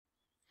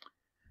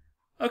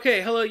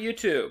Okay, hello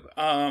YouTube.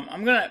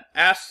 I'm gonna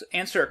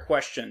answer a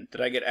question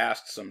that I get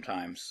asked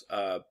sometimes.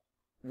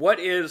 What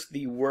is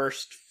the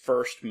worst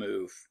first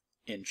move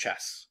in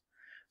chess?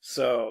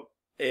 So,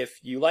 if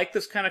you like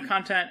this kind of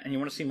content and you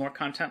want to see more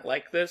content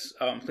like this,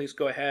 please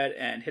go ahead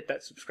and hit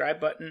that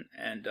subscribe button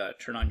and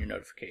turn on your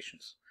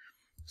notifications.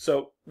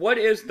 So, what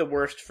is the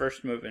worst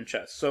first move in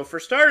chess? So, for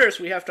starters,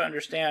 we have to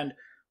understand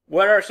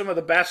what are some of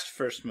the best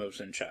first moves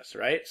in chess,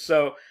 right?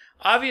 So,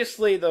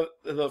 obviously,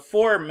 the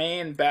four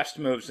main best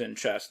moves in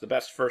chess, the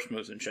best first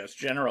moves in chess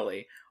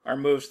generally, are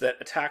moves that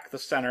attack the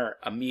center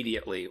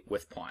immediately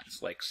with pawns,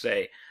 like,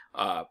 say,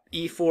 e4,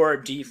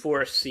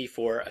 d4,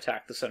 c4,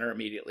 attack the center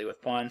immediately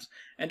with pawns,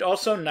 and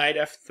also knight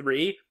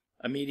f3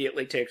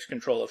 immediately takes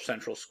control of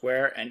central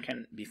square and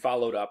can be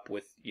followed up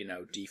with,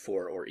 d4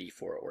 or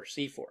e4 or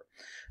c4.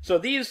 So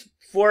these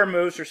four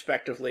moves,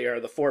 respectively,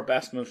 are the four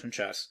best moves in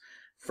chess,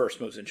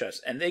 first moves in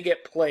chess, and they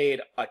get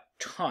played a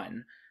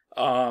ton.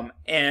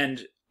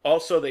 And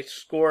also they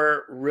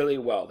score really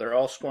well. They're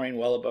all scoring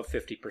well above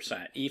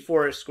 50%.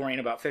 e4 is scoring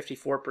about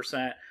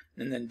 54%,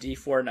 and then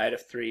d4, knight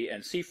f3,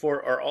 and c4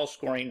 are all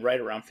scoring right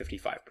around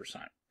 55%.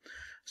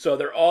 So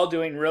they're all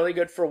doing really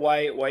good for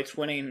White. White's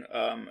winning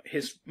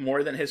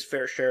more than his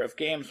fair share of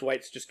games.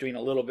 White's just doing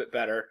a little bit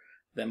better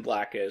than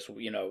Black is.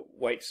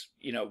 White's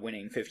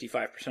winning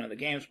 55% of the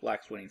games.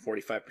 Black's winning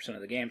 45% of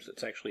the games.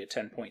 It's actually a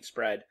 10-point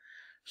spread.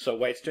 So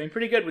White's doing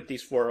pretty good with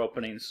these four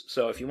openings.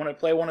 So if you want to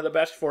play one of the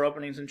best four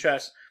openings in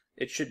chess,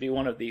 it should be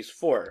one of these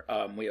four.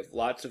 We have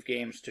lots of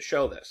games to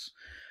show this.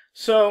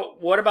 So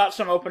what about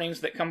some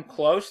openings that come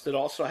close that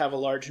also have a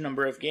large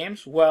number of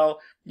games? Well,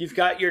 you've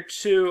got your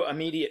two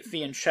immediate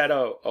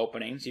fianchetto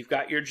openings. You've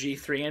got your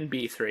g3 and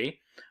b3.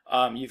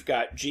 You've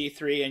got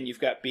g3 and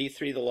you've got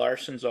b3, the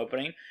Larson's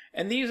opening.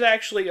 And these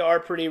actually are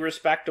pretty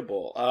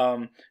respectable.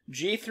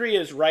 g3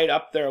 is right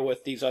up there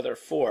with these other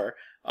four.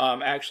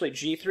 Actually,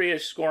 g3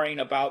 is scoring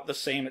about the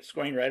same. It's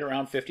scoring right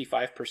around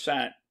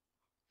 55%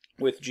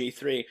 with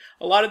g3.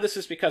 A lot of this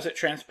is because it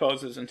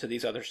transposes into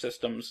these other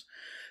systems.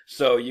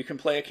 So you can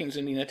play a King's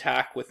Indian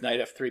attack with knight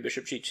f3,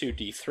 bishop g2,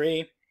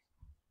 d3.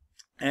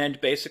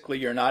 And basically,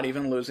 you're not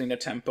even losing a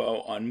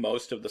tempo on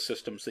most of the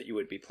systems that you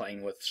would be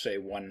playing with, say,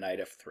 one knight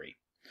f3.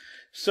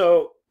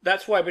 So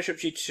that's why bishop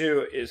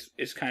g2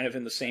 is kind of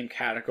in the same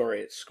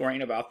category. It's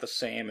scoring about the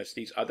same as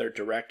these other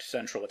direct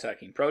central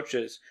attacking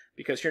approaches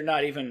because you're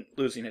not even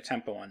losing a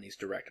tempo on these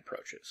direct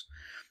approaches.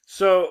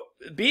 So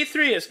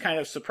b3 is kind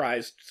of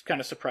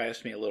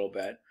surprised me a little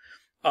bit.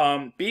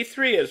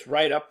 b3 is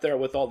right up there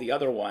with all the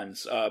other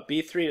ones.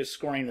 b3 is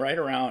scoring right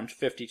around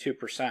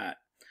 52%.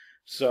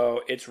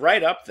 So it's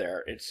right up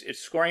there. It's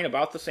scoring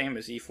about the same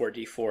as e4,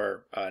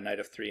 d4, knight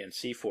f3, and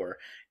c4.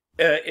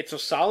 It's a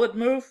solid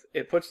move.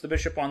 It puts the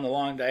bishop on the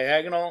long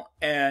diagonal,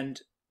 and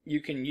you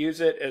can use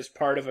it as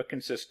part of a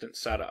consistent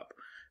setup.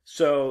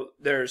 So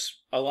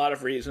there's a lot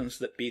of reasons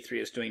that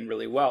b3 is doing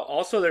really well.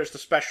 Also, there's the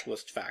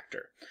specialist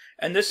factor.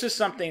 And this is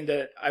something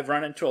that I've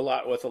run into a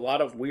lot with a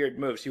lot of weird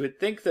moves. You would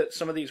think that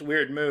some of these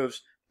weird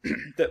moves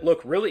that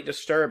look really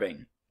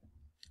disturbing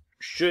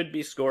should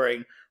be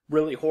scoring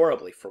really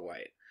horribly for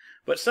White.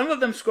 But some of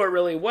them score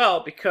really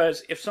well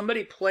because if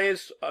somebody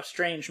plays a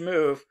strange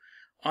move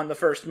on the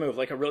first move,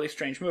 like a really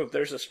strange move,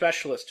 there's a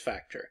specialist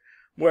factor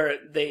where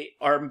they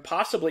are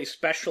possibly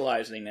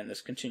specializing in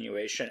this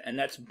continuation, and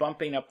that's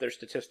bumping up their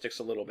statistics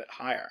a little bit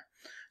higher.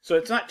 So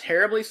it's not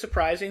terribly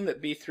surprising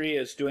that b3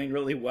 is doing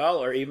really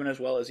well, or even as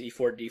well as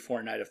e4,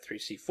 d4, knight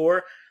f3,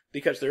 c4,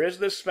 because there is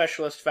this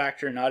specialist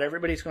factor. Not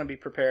everybody's going to be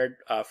prepared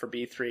for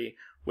b3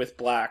 with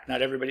Black.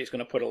 Not everybody's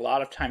going to put a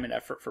lot of time and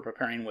effort for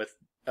preparing with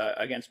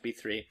against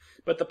b3,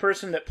 but the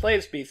person that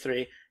plays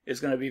b3 is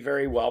going to be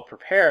very well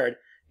prepared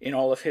in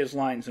all of his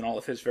lines and all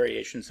of his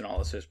variations and all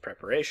of his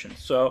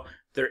preparations. So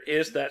there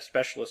is that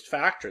specialist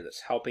factor that's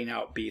helping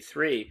out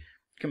b3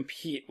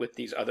 compete with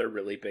these other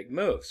really big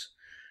moves.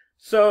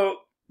 So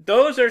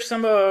those are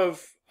some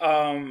of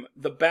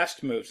the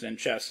best moves in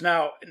chess.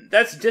 Now,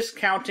 that's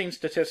discounting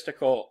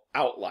statistical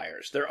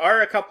outliers. There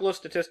are a couple of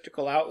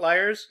statistical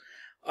outliers,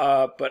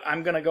 but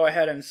I'm going to go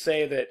ahead and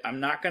say that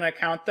I'm not going to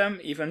count them,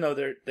 even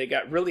though they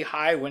got really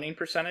high winning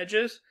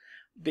percentages,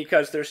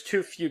 because there's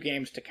too few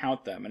games to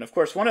count them. And of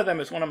course, one of them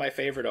is one of my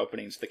favorite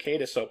openings. The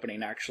Cadiz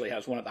opening actually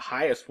has one of the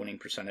highest winning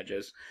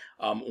percentages.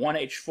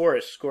 1h4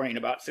 is scoring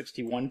about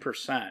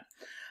 61%.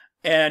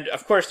 And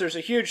of course, there's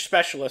a huge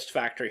specialist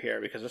factor here,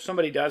 because if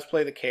somebody does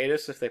play the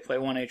Cadiz, if they play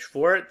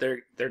 1h4,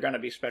 they're going to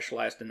be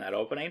specialized in that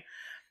opening.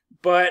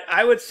 But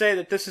I would say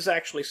that this is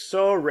actually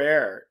so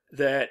rare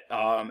that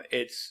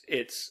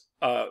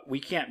we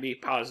can't be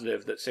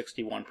positive that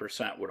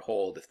 61% would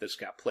hold if this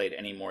got played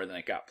any more than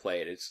it got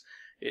played.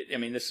 I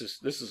mean, this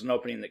is an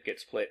opening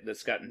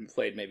that's gotten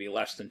played maybe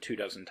less than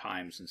 24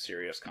 times in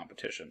serious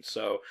competition.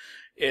 So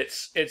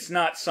it's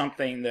not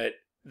something that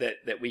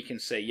we can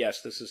say,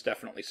 yes, this is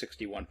definitely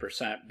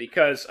 61%,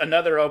 because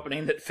another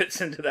opening that fits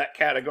into that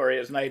category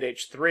is knight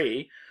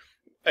h3,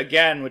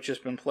 again, which has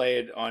been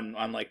played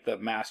on like the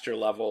master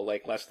level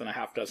like less than a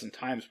half dozen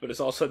times, but has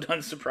also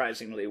done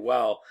surprisingly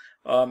well.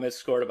 It's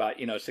scored about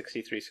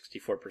 63,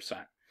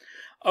 64%.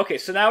 Okay,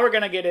 so now we're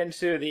going to get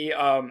into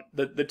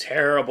the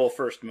terrible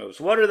first moves.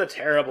 What are the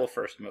terrible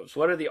first moves?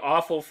 What are the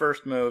awful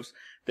first moves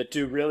that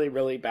do really,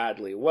 really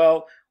badly?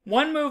 Well,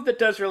 one move that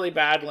does really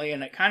badly,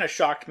 and it kind of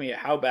shocked me at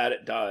how bad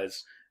it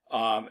does,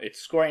 it's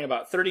scoring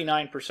about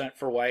 39%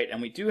 for white,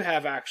 and we do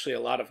have actually a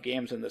lot of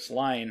games in this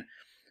line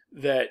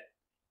that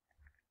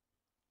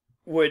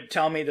would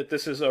tell me that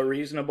this is a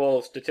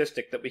reasonable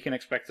statistic that we can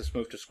expect this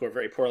move to score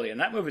very poorly, and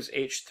that move is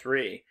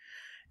h3.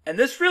 And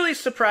this really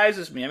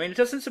surprises me. I mean, it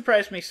doesn't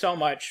surprise me so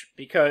much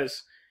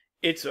because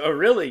it's a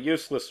really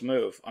useless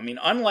move. I mean,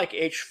 unlike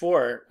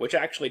h4, which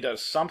actually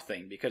does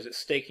something because it's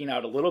staking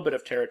out a little bit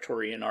of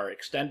territory in our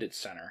extended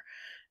center,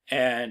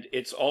 and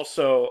it's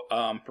also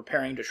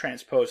preparing to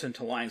transpose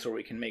into lines where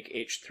we can make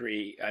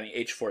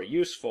h4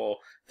 useful,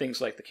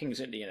 things like the King's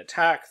Indian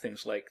attack,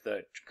 things like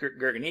the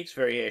Gurgenidze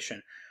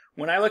variation.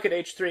 When I look at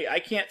h3, I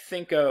can't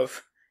think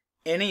of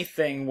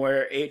anything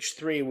where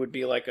h3 would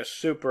be like a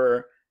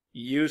super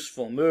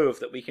useful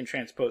move that we can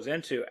transpose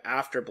into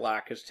after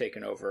black has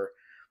taken over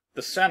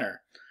the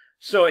center.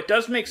 So it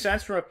does make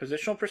sense from a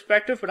positional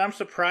perspective, but I'm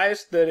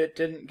surprised that it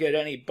didn't get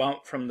any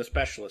bump from the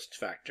specialist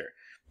factor.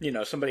 You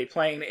know, somebody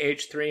playing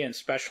h3 and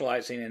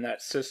specializing in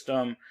that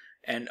system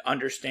and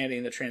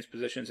understanding the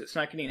transpositions, it's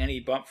not getting any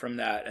bump from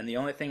that. And the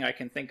only thing I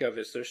can think of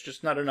is there's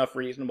just not enough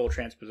reasonable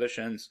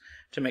transpositions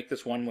to make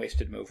this one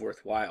wasted move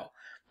worthwhile.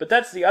 But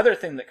that's the other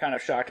thing that kind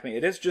of shocked me.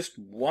 It is just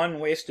one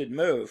wasted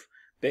move.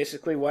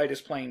 Basically, white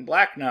is playing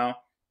black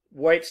now.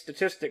 White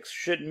statistics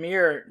should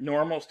mirror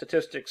normal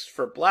statistics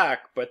for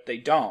black, but they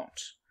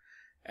don't.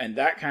 And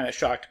that kind of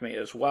shocked me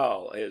as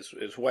well, is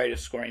white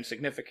is scoring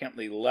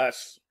significantly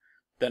less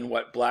than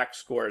what black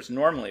scores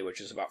normally,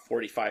 which is about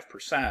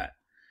 45%.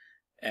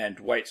 And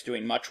white's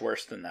doing much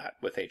worse than that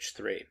with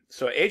h3.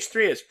 So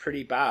h3 is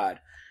pretty bad.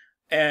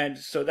 And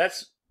so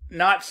that's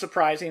not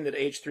surprising that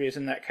h3 is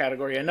in that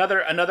category.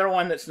 Another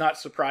one that's not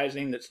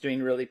surprising that's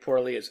doing really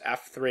poorly is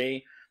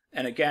f3.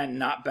 And again,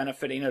 not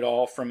benefiting at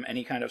all from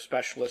any kind of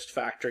specialist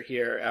factor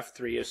here.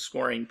 f3 is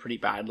scoring pretty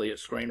badly.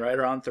 It's scoring right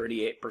around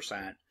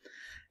 38%.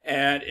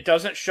 And it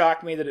doesn't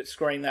shock me that it's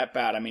scoring that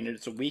bad. I mean,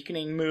 it's a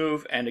weakening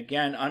move. And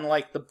again,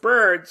 unlike the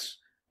birds,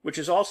 which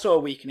is also a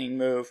weakening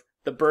move,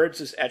 the birds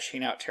is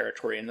etching out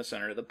territory in the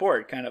center of the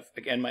board. Kind of,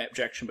 again, my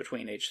objection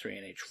between h3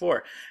 and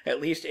h4.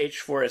 At least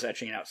h4 is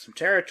etching out some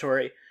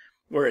territory,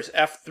 whereas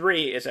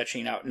f3 is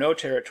etching out no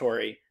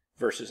territory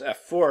versus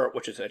f4,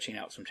 which is etching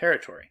out some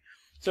territory.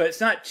 So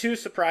it's not too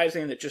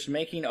surprising that just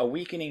making a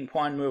weakening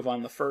pawn move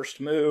on the first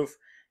move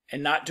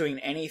and not doing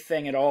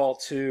anything at all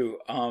to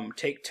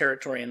take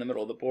territory in the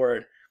middle of the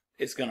board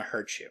is going to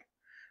hurt you,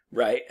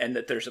 right? And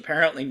that there's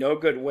apparently no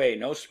good way,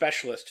 no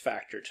specialist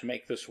factor to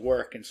make this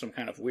work in some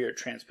kind of weird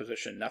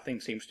transposition.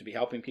 Nothing seems to be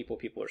helping people.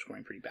 People are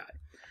scoring pretty bad.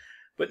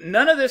 But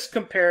none of this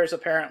compares,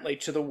 apparently,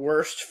 to the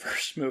worst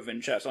first move in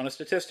chess on a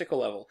statistical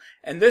level.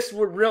 And this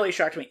would really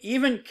shock me.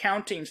 Even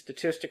counting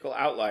statistical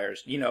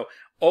outliers, you know,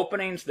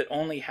 openings that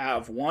only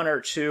have 1 or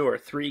 2 or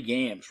 3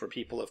 games where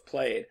people have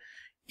played,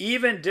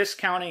 even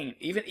discounting,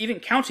 even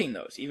counting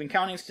those, even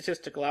counting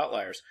statistical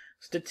outliers,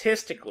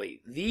 statistically,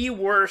 the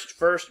worst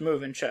first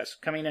move in chess,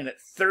 coming in at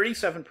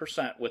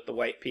 37% with the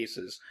white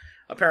pieces.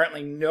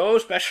 Apparently, no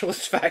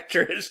specialist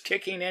factor is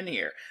kicking in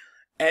here.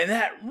 And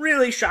that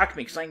really shocked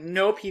me because I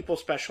know people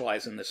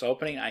specialize in this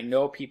opening. I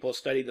know people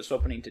study this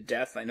opening to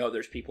death. I know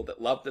there's people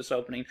that love this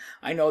opening.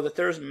 I know that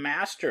there's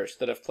masters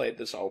that have played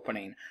this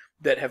opening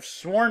that have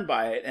sworn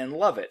by it and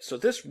love it. So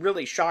this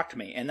really shocked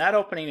me. And that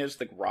opening is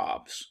the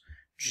Grobs,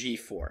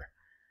 G4.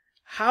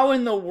 How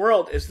in the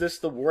world is this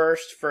the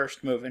worst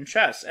first move in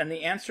chess? And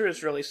the answer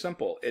is really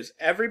simple, is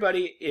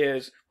everybody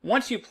is,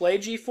 once you play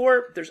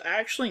G4, there's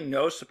actually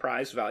no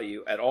surprise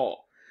value at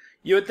all.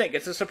 You would think,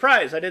 it's a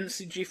surprise, I didn't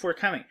see G4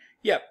 coming.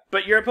 Yeah,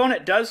 but your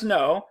opponent does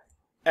know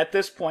at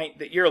this point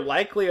that you're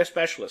likely a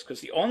specialist, because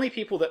the only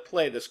people that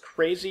play this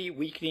crazy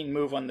weakening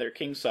move on their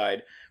king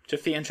side to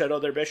fianchetto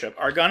their bishop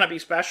are going to be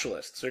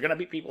specialists. They're going to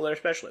be people that are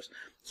specialists.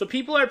 So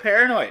people are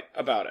paranoid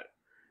about it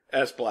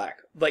as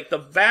black. Like the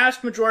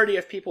vast majority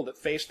of people that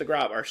face the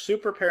Grob are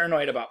super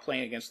paranoid about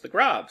playing against the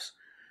Grobs.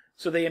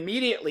 So they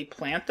immediately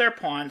plant their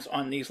pawns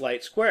on these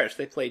light squares.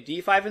 They play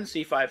d5 and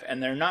c5,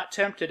 and they're not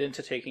tempted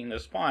into taking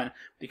this pawn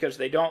because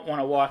they don't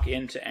want to walk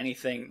into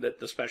anything that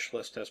the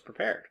specialist has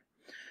prepared.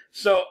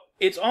 So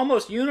it's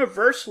almost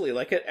universally,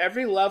 like at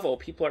every level,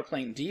 people are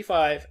playing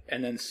d5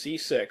 and then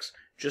c6,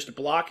 just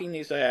blocking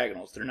these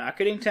diagonals. They're not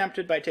getting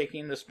tempted by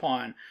taking this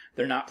pawn.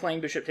 They're not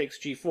playing bishop takes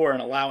g4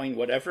 and allowing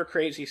whatever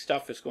crazy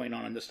stuff is going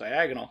on in this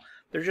diagonal.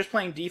 They're just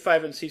playing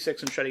d5 and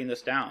c6 and shutting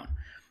this down.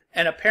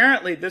 And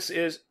apparently this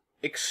is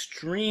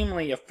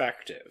extremely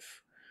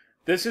effective.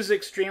 This is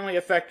extremely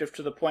effective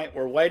to the point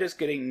where white is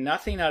getting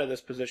nothing out of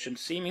this position,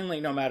 seemingly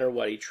no matter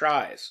what he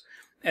tries.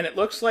 And it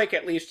looks like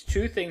at least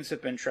 2 things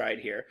have been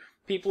tried here.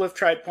 People have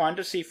tried pawn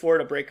to c4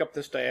 to break up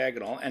this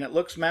diagonal, and it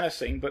looks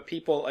menacing, but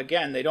people,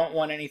 again, they don't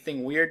want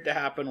anything weird to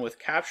happen with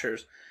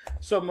captures.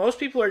 So most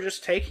people are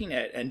just taking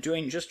it and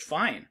doing just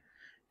fine.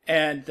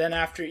 And then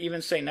after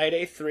even say knight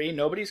a3,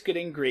 nobody's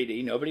getting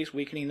greedy, nobody's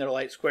weakening their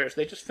light squares.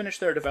 They just finish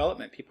their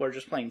development. People are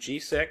just playing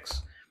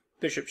g6,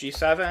 bishop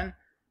g7,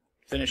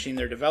 finishing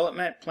their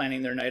development,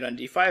 planning their knight on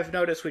d5.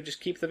 Notice we just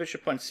keep the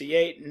bishop on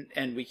c8,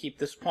 and we keep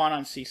this pawn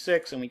on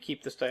c6, and we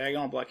keep this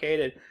diagonal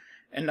blockaded,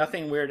 and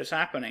nothing weird is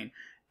happening.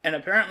 And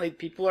apparently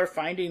people are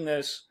finding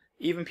this,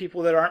 even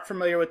people that aren't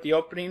familiar with the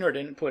opening or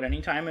didn't put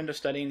any time into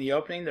studying the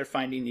opening, they're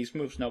finding these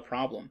moves no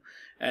problem.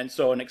 And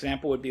so an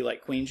example would be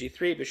like queen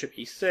g3, bishop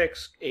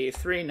e6,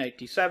 a3, knight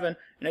d7.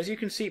 And as you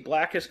can see,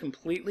 black has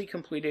completely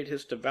completed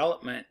his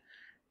development,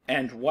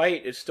 and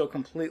white is still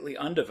completely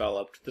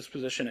undeveloped. This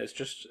position is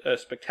just a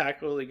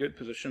spectacularly good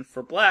position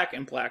for black,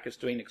 and black is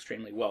doing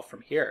extremely well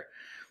from here.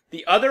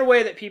 The other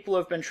way that people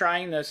have been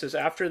trying this is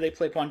after they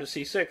play pawn to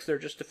c6, they're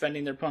just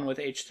defending their pawn with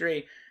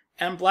h3,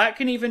 and black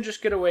can even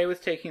just get away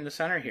with taking the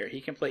center here. He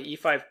can play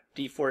e5,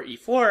 d4,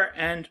 e4,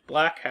 and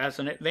black has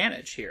an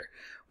advantage here.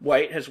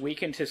 White has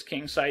weakened his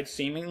king side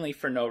seemingly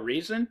for no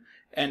reason,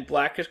 and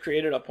black has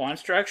created a pawn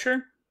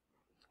structure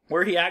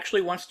where he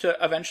actually wants to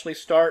eventually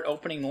start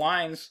opening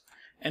lines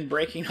and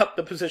breaking up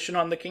the position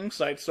on the king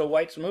side, so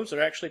white's moves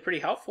are actually pretty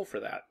helpful for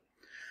that.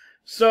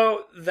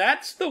 So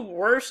that's the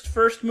worst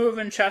first move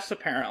in chess,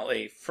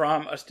 apparently,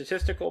 from a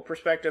statistical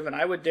perspective, and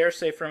I would dare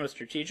say from a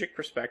strategic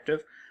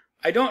perspective.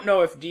 I don't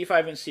know if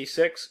d5 and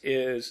c6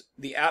 is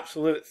the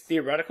absolute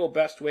theoretical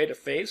best way to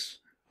face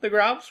the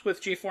Grabs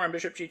with g4 and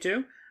bishop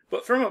g2,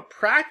 but from a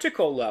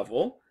practical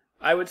level,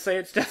 I would say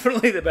it's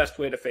definitely the best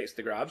way to face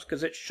the Grabs,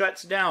 because it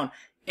shuts down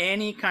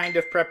any kind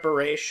of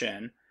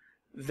preparation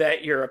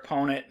that your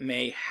opponent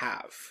may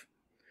have.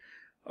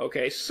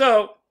 Okay,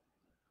 so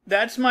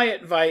that's my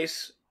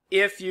advice.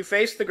 If you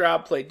face the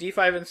Grab, play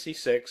d5 and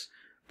c6,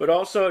 but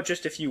also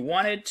just if you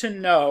wanted to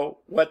know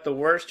what the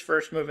worst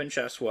first move in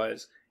chess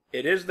was,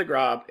 it is the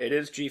Grab, it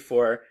is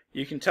g4.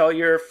 You can tell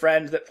your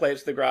friend that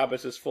plays the Grab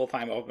as his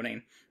full-time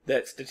opening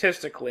that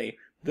statistically,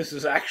 this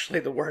is actually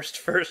the worst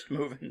first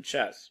move in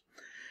chess.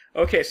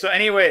 Okay, so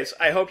anyways,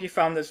 I hope you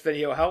found this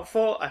video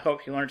helpful. I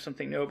hope you learned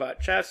something new about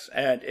chess,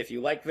 and if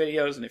you like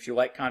videos and if you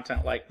like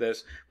content like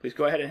this, please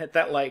go ahead and hit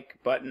that like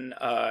button,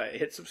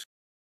 hit subscribe.